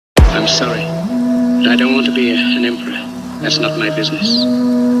I'm sorry, but I don't want to be an emperor. That's not my business.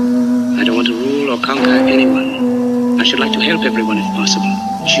 I don't want to rule or conquer anyone. I should like to help everyone if possible.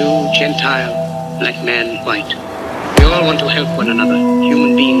 Jew, Gentile, black man, white. We all want to help one another.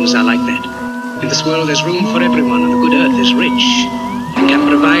 Human beings are like that. In this world there's room for everyone, and the good earth is rich and can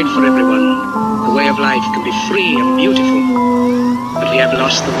provide for everyone. The way of life can be free and beautiful, but we have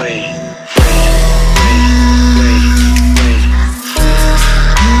lost the way.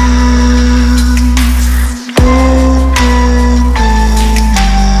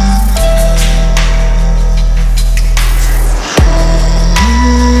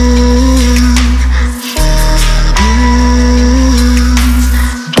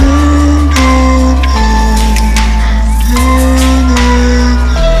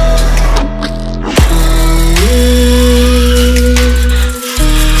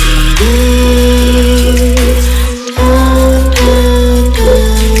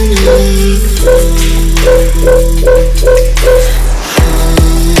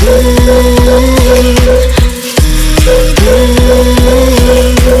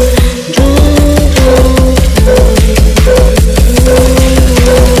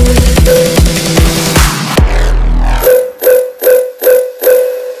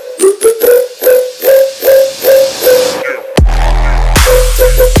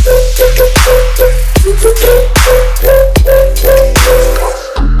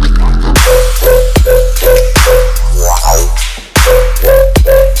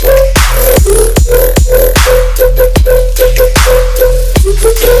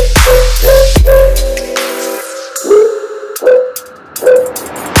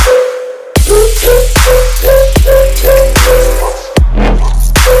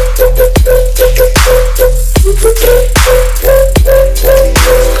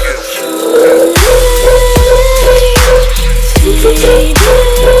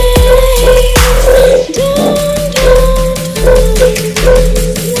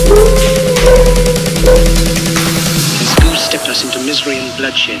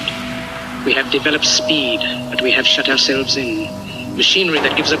 We have developed speed, but we have shut ourselves in. Machinery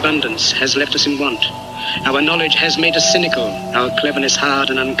that gives abundance has left us in want. Our knowledge has made us cynical, our cleverness hard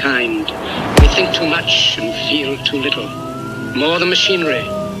and unkind. We think too much and feel too little. More than machinery,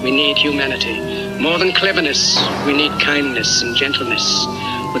 we need humanity. More than cleverness, we need kindness and gentleness.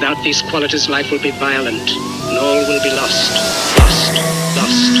 Without these qualities, life will be violent, and all will be lost. Lost,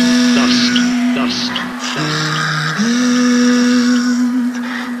 lost, lost, lost, lost.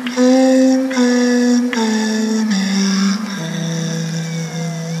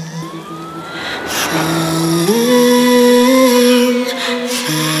 From